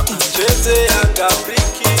siku na mcheze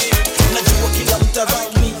angafiki. Najua kila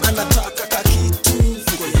mtazami anataka kakitu.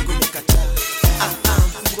 Mfuko yangu imekataa.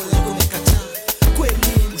 Mfuko yangu imekataa. Kweli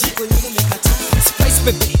mfuko yangu imekataa. Spice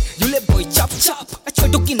baby, yule boy chap chap. Achwe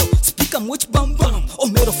dogino, speaker mwich bam bam.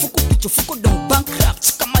 Omero fuko picho fuko don't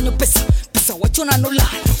bankrupt. Kamanyo pesa, pesa wachona no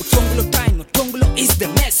lie. Utongulo time, utongulo is the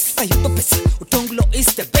mess. Kayuto pesa, utongulo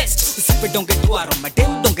is the best. Usipe donge duaro,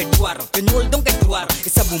 madem donge duaro. Kenyol donge duaro,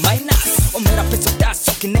 isabu minus. Omera peso das,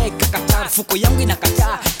 okine kakataru. Fuko yangu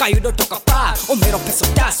inakataa, kayudo toka par. Omero peso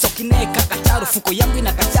das, okine kakataru. Fuko yangu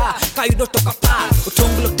inakataa, kayudo toka par.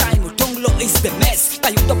 Utongulo time, utongulo is the mess.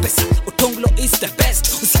 Kayudo pesa, utongulo is the best.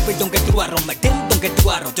 Usipe donge duaro, madem donge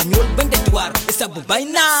duaro. Kenyol donge duaro, isabu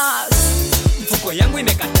minus. Mfuko yangu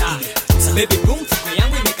imekataa, baby boom, mfuko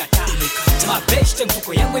yangu imekataa, mabeshte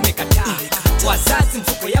mfuko yangu imekataa, wazazi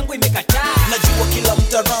mfuko yangu imekataa. Najua kila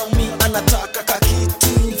mtazami anataka kakitu.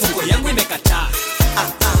 Mfuko yangu imekataa,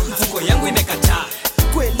 mfuko yangu imekataa,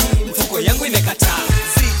 Kweli mfuko yangu imekataa.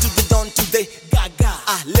 see to the dawn to the gaga.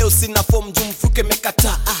 Leo sina form juu mfuke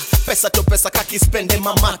mekataa. Pesa to pesa kaki spende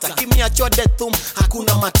mamata. Kimya chode thum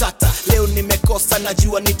hakuna matata. Leo nimekosa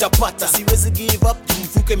najua nitapata. Siwezi give up juu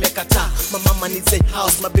mfuke mekataa. Mama ni say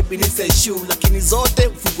house, my baby ni say shoe. Lakini zote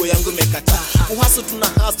mfuko yangu imekataa. Uhaso tuna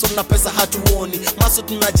haso na pesa hatuoni. Maso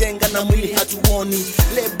tunajenga na mwili hatuoni.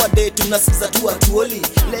 Labor day tunasikiza tu hatuoli.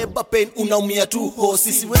 Labor pain unaumia tu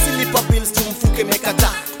hosi. Siwezi lipa bills juu mfuke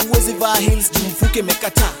mekataa. Uwezi vaa heels juu mfuke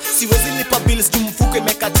mekataa. Siwezi lipa bills juu mfuke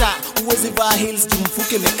mekataa. Uwezi vaa heels juu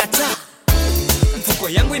mfuke mekataa. Mfuko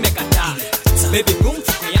yangu imekataa, baby boom,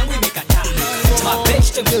 mfuko yangu imekataa,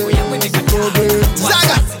 mabeshte mfuko yangu imekataa,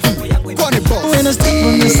 wazazi mfuko yangu imekataa. When I step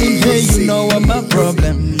on the scene, hey, you know I'm a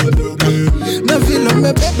problem. Na vile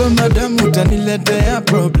umebeba madam utaniletea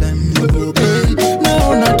problem.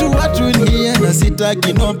 Naona tu watu ingia na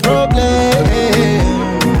sitaki no problem.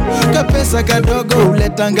 Kapesa kadogo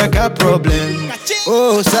uletanga ka problem.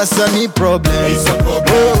 Oh, sasa ni problem.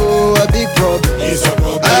 Oh, a big problem.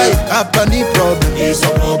 Ay, hapa ni problem.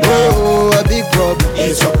 Oh, a big problem.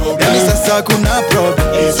 Yani sasa kuna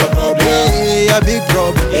problem. Hey, a big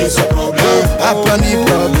problem. Oh, hapa ni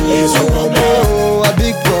problem. Oh, a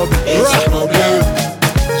big problem.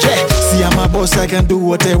 Yeah, see I'm a boss, I can do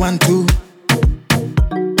what I want to.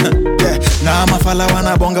 Yeah, na mafala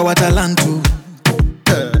wanabonga watalantu.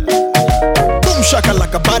 Boom shaka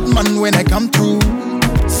like a bad man when I come through.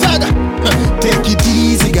 Saga, take it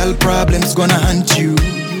easy, girl. Problems gonna hunt you.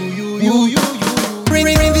 Ring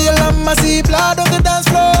the alarm, I see blood on the dance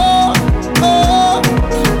floor. Oh,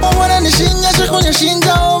 I wanna nishinya, shakunya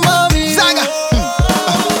shinja, oh mami. Saga,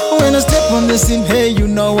 when I step on seen, hey, you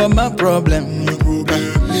know what my problem.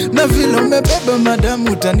 Na vile umebeba madam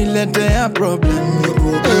utaniletea problem.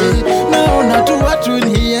 Hey, naona tu watu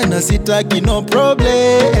in here na sitaki no problem.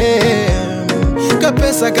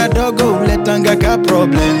 Kapesa kadogo uletanga ka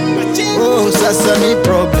problem. Oh, sasa ni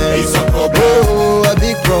problem. Oh, a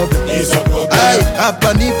big problem. Ay,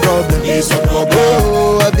 hapa ni problem.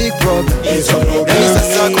 Oh, a big problem.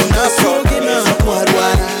 Sasa kuna problem.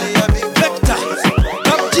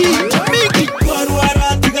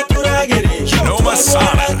 Noma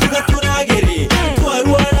sana.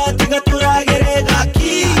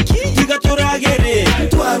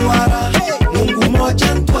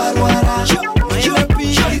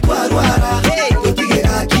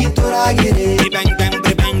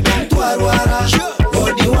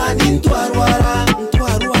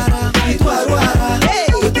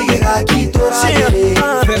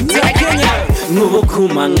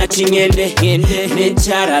 Kuma ngati ngende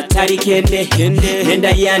nechara tari kende nenda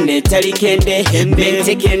yane tari kende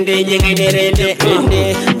mente kende nyengene rende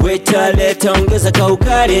weta leta ongeza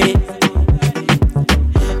kaukare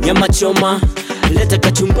nyama choma leta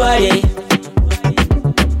kachumbari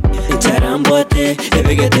charambote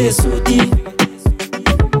ebegete suti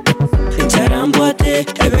charambote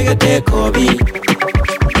ebegete kobi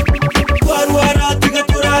twarwara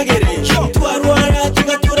tigaturagere twarwara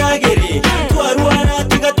tigaturagere twarwara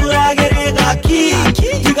tigaturagere gaki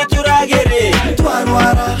tigaturagere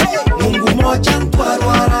twarwara Mungu moja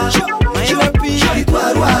twarwara mayopi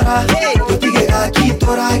twarwara tupige gaki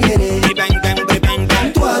turagere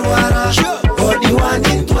twarwara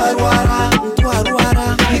odiwani twarwara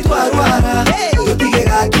twarwara tupige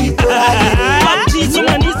gaki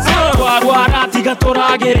turagere twarwara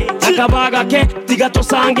tigaturagere akabaga ke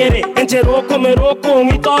tigatosangere encheroko meroko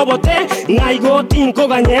ngitobote ngaigo tinko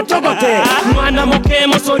ganyetogote mwana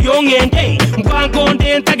mokemo soyongende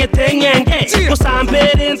mbwangonde ntagetengenge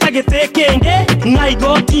kusambere ntagetekenge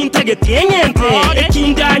ngaigo tintagetengente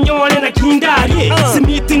ekindanyole na kindarie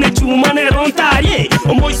simiti ne chuma ne rontarie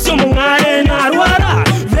omoisyo mungare na rwara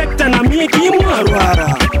vekta na miki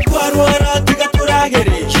mwarwara twarwara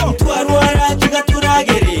tigaturagere twarwara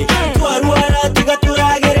tigaturagere twarwara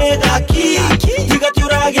tigaturagere gaki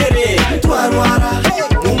tigaturagere twarwara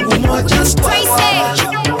Mungu moja twarwara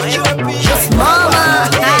mama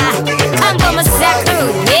kama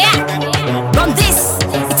msaku yeah from this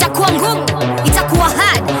itakuwa ngumu itakuwa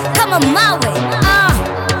hard kama mawe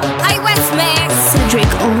I West man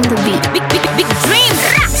Cedric on the beat big dream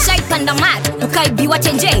shaipanda mat ukaibiwa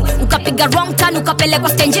tenje ukapiga wrong turn ukapelekwa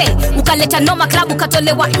stenje ukaleta noma club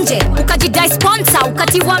ukatolewa nje ukajidai sponsor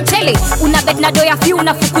ukatiwa mchele una bet na doya few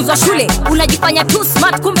unafukuzwa shule unajifanya too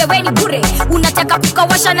smart kumbe wewe ni bure unataka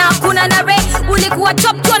kukawasha na hakuna nare ulikuwa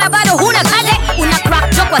top tu na bado huna kale una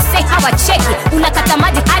crack joke wa say hawa cheki unakata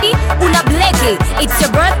maji hadi una bleki it's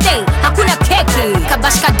your birthday hakuna keki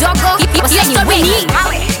kabashka dogo hiyo story ni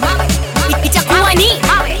itakuwa ni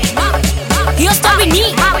hiyo story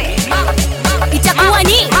ni itakuwa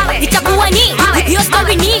ni hiyo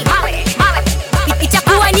story ni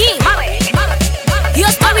itakuwa ni hiyo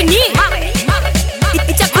story ni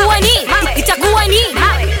itakuwa ni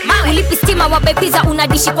ulipistima wabepiza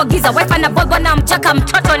unadishi kwa giza wifi na bobo na mchaka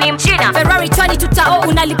mtoto ni mchina Ferrari 20 tutao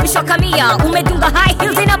unalipishwa kamia umedunga high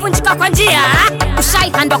heels inavunjika kwa njia ushai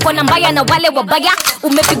handwa kona mbaya na wale wabaya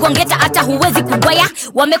umepigwa ngeta hata huwezi kubaya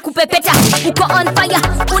wamekupepeta uko on fire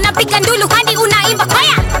unapiga ndulu hadi unaimba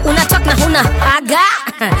kwaya unatok na huna haga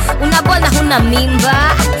unabola huna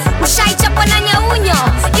mimba ushai chapa na nyaunyo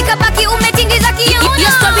ikabaki umetingiza kiuno hiyo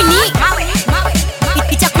story ni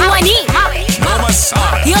itakuwa ni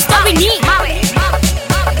hiyo story ni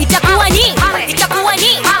itakuwa ni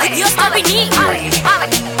hiyo story ni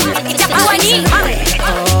itakuwa ni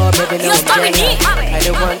hiyo story ni I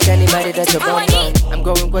don't want anybody that's a bum. I'm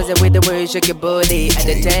going crazy with the way you shake your body. I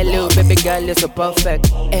did tell you, baby girl, you're so perfect.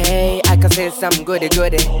 Hey, I can say some goody.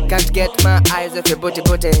 Can't get my eyes off your booty.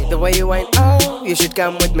 The way you whine, oh, you should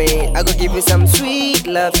come with me. I go give you some sweet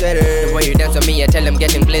love letter. The way you dance on me, I tell them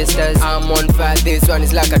getting blisters. I'm on fire, this one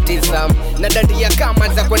is like a teaser. Nadadi ya kama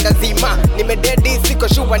za kwenda zima. Nimededi, siko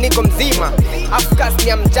shuwa, niko mzima. Afkas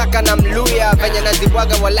ni mchaka na mluya. Venye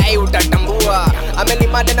naziwaga walai utatambua.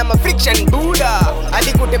 Amenimada na friction Buddha.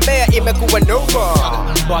 Hadi kutembea imekuwa noma.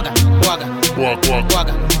 Bwaga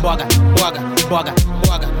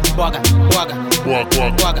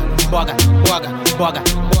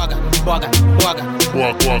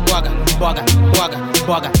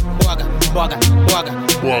bwaga, bwaga,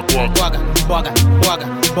 bwaga, bwaga, bwaga,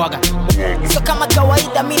 bwaga. So kama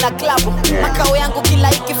kawaida mimi na klabu, makao yangu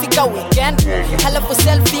kila ikifika weekend. Halafu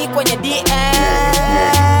selfie kwenye DM.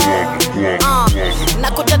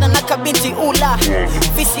 Nakutana na kabinti ula,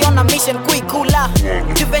 fisi on a mission kuikula.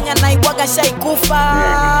 Juvenya naibwaga shaikufa.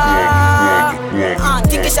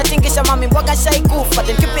 Tingisha mami bwaga shaikufa.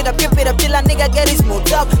 Then keep it up till a nigga get his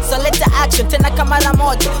mood up. So let the action tena kama mara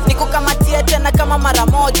moja, niko kama tia tena kama mara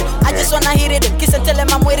moja. I just wanna hit it, kisa tele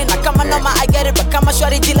mamwiri na kama noma I get it, but kama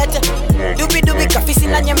shwari jilete. Dubi kafisi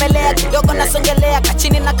na nyemelea, kidogo na songelea,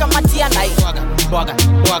 kachini na kama tia na bwaga, bwaga,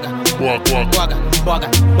 bwaga, bwaga, bwaga, bwaga,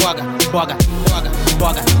 bwaga, bwaga,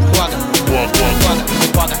 bwaga, bwaga, bwaga,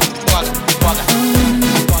 bwaga, bwaga, bwaga.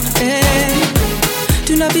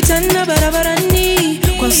 Tunapitana barabarani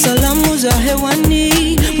kwa salamu za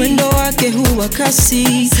hewani, mwendo wake huwa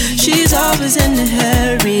kasi. She's always in a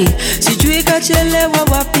hurry, sijui kachelewa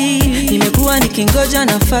wapi. Nimekuwa nikingoja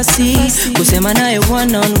nafasi kusema naye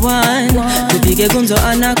one on one, tupige gumzo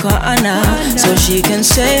ana kwa ana, so she can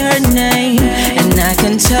say her name and I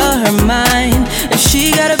can tell her mine. If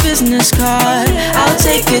she got a business card, I'll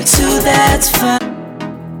take it to that fine.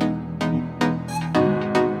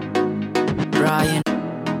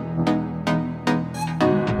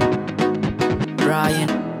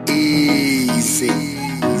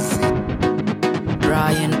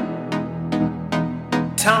 Brian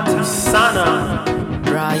Tamu sana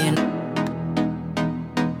Brian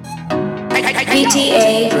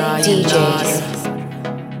PTA DJs.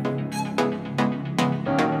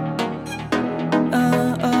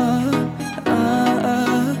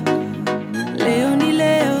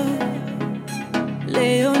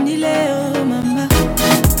 Leo ni leo mama.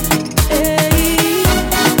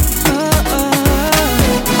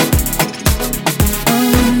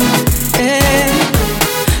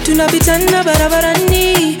 Tunapitana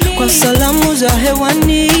barabarani kwa salamu za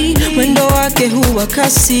hewani, mwendo wake huwa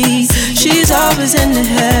kasi. She's always in a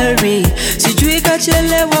hurry, sijui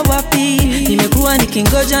kachelewa wapi. Nimekuwa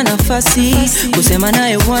nikingoja nafasi kusema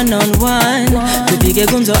naye one on one, tupige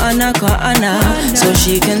gumzo ana kwa ana, so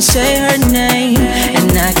she can say her name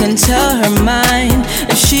and I can tell her mine.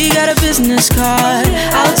 If she got a business card,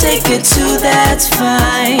 I'll take it to that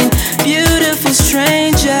fine. Beautiful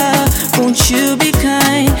stranger, won't you be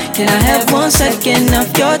kind? Can I have 1 second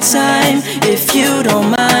of your time, if you don't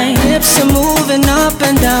mind? Hips are moving up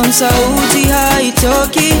and down, sauti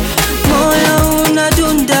haitoki, moyo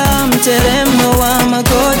unadunda, mteremo wa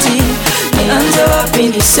magoti. Nianze wapi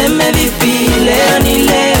niseme vipi, leo ni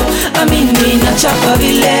leo, amini nachapa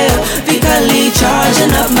vileo, vikali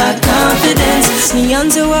charging up my confidence.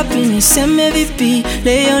 Nianze wapi niseme vipi,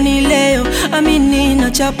 leo ni leo, amini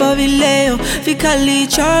nachapa vileo, vikali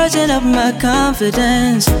charging up my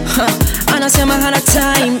confidence. Anasema hana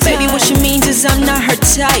time, baby what she means is I'm not her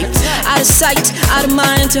type. Out of sight, out of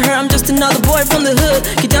mind, to her I'm just another boy from the hood.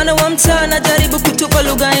 Kijana wa mtaa najaribu kutupa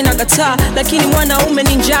lugha inakataa, lakini mwanaume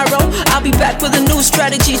ni njaro. I'll be back with a new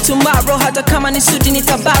strategy tomorrow, hata kama ni suti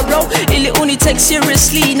nitabaro, ili uni take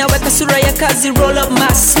seriously. Naweka sura ya kazi, roll up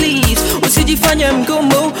my sleeves, usijifanye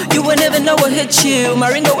mgumu, you will never know what hit you.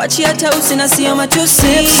 Maringo wachi hata usinasio matusi.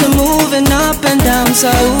 Hips are moving up and down,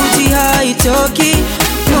 sauti haitoki,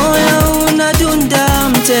 moyo unadunda,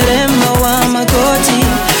 mteremo wa magoti.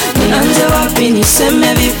 Nianze wapi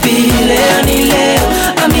niseme vipi, leo ni leo,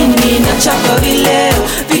 amini nachapa vileo,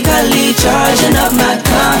 vikali charging up my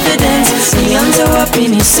confidence. Nianze wapi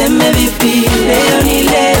niseme vipi, leo ni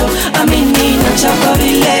leo, amini nachapa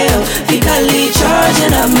vileo, vikali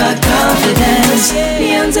charging up my confidence.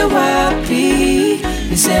 Nianze wapi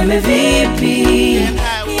niseme vipi,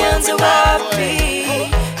 nianze wapi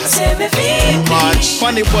niseme vipi.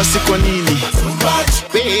 Funny bossy kwa nini?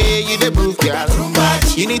 Hey, you the proof girl.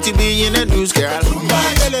 You need to be in the news girl.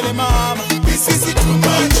 This is it too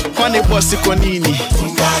much. Funny bossy kwa nini?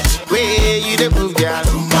 Hey, you the proof girl.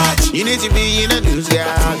 You need to be in the news girl.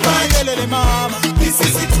 This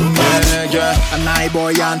is it too much. A night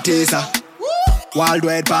boy and taser,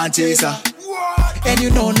 worldwide pan chaser. And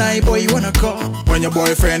you know night boy you wanna call when your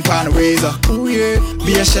boyfriend pan a razor. Ooh yeah,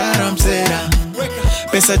 biashara msera,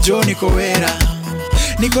 pesa jo niko wera,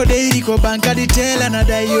 niko dei niko banka ditela na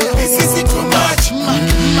dayo. This is it too much.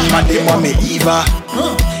 Mademo ameiva,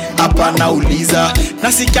 hapa nauliza,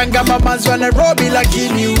 nasikianga mamanzi wa Nairobi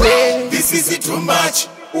lakini we. This is it too much.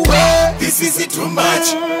 This is it too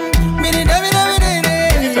much.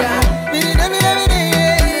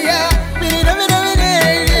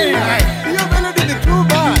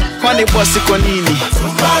 Funny bossy kwa nini?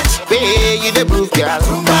 Hey, you the proof girl.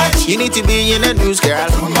 You need to be in the news girl.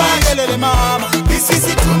 This is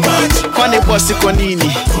it too much. Funny bossy kwa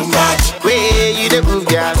nini?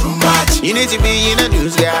 need to be in the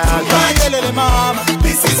news, girl. Mama,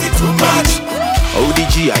 this is it too much.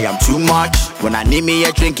 ODG, I am too much. When I need me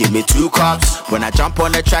a drink, give me 2 cups. When I jump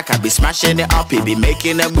on the track, I be smashing it up. He be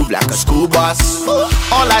making a move like a school bus.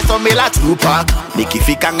 All eyes on me like Tupac. Nicky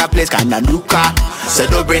Fikanga place kinda new car. So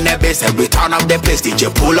don't bring the bass and we turn up the place.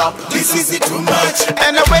 DJ pull up. This is it too much.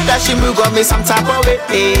 And the way that she move got me some type of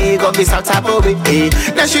it. Got me some type of it.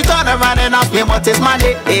 Then she turn around and ask me what is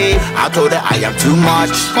money. I told her I am too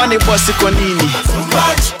much. Money bossy konini. Too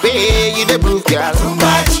much. Hey, you the proof, girl. Too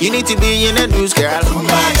much. You need to be in the news, girl. Too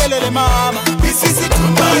much. Mama, this is it too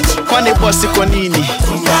much. Money bossy konini.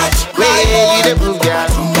 Too much. Hey, you the proof, girl.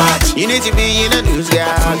 Too much. You need to be in the news, girl.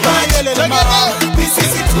 Too much. Mama, this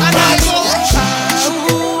is it too much.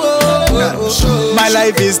 My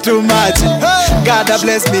life is too much. God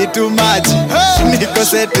bless me too much. Nico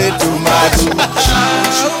said it too much.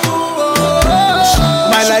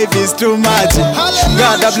 My life is too much.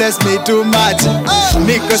 God bless me too much.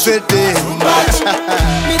 Nico said it too much.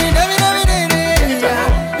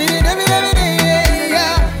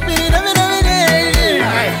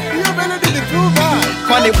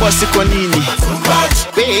 Money bossy konini.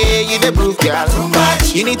 Hey, you the proof, girl.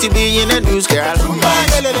 You need to be in the news, girl.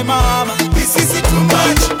 Mama, this is it too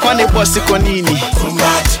much. Money bossy konini.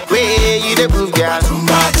 Hey, you the proof, girl.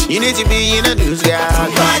 You need to be in the news, girl.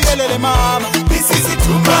 Mama, this is it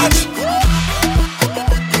too much.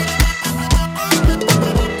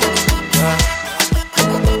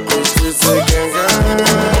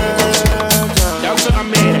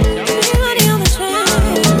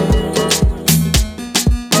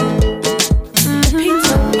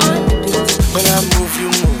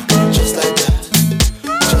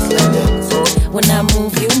 When I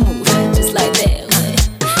move, you move, just like that,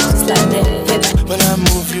 just like that. When I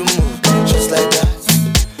move, you move, just like that,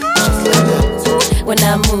 just like that. When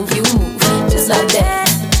I move, you move, just like that,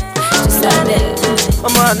 just like that.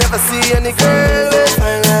 Mama, I never see any girl with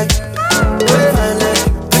fine like, with fine like.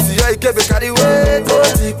 This is how you get me carry weight,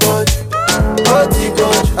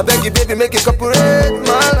 I beg you, baby, make it cooperate,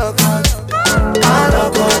 my love, my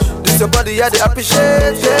love. This your body, I dey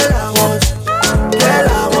appreciate, girl, I want, girl,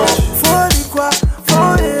 I want.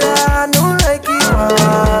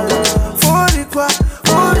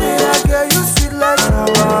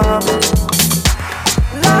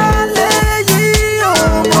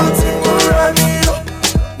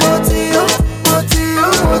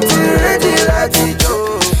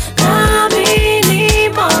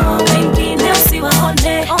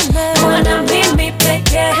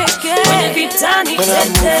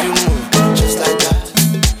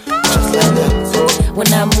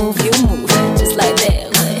 When I move, you move, just like that,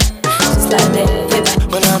 just like that.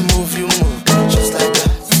 When I move, you move, just like that,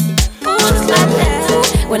 just like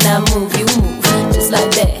that. When I move, you move, just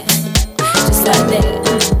like that, just like that.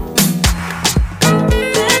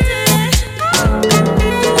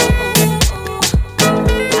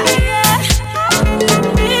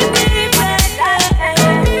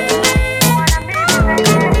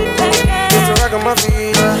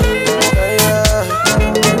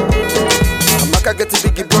 Get a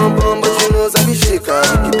biggie bum bum, but you know I be shake a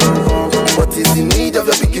biggie bum bum. What is the need of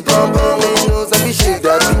your biggie bum bum? When you know I be shake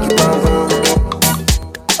that biggie bum bum.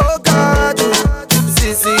 Oh God, you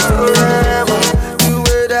sissy forever. The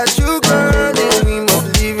way that you burn it, we must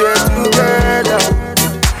live here together.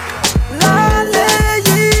 La le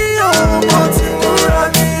yo, moti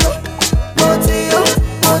murami yo,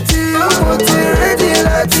 moti ready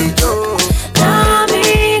like yo. Nami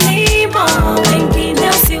ni mo, wengine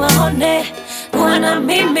usiwaone. Wana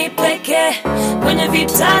mimi peke kwenye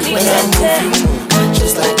vitani tete.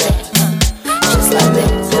 Just like that, just like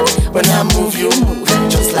that. When I move, you move,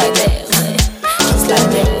 just like that, just like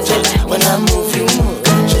that. When I move, you move,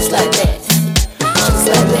 just like that, just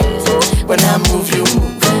like that. When I move, you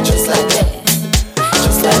move, just like that,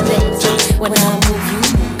 just like that. When I move, you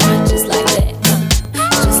move, just like that,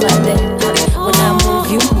 just like that. When I move,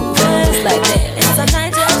 you move, just like that,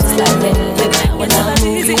 just like that. When I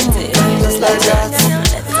move, you move, just like that,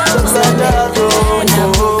 just like that. When I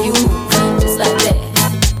move, you move, just like that,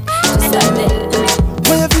 just like that.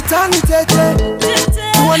 When every time you take it,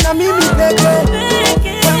 you wanna meet me, baby.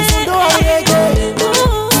 When you do all reggae,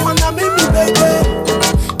 you wanna meet me, baby.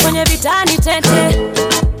 When every time you take it,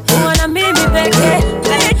 you wanna meet me, baby.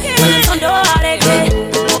 When you do all reggae,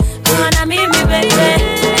 you wanna meet me, baby.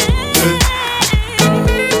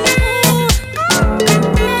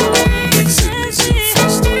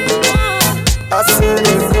 I said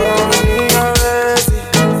it's me already.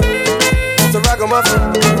 It's a ragamuffin,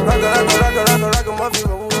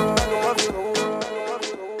 ragamuffin.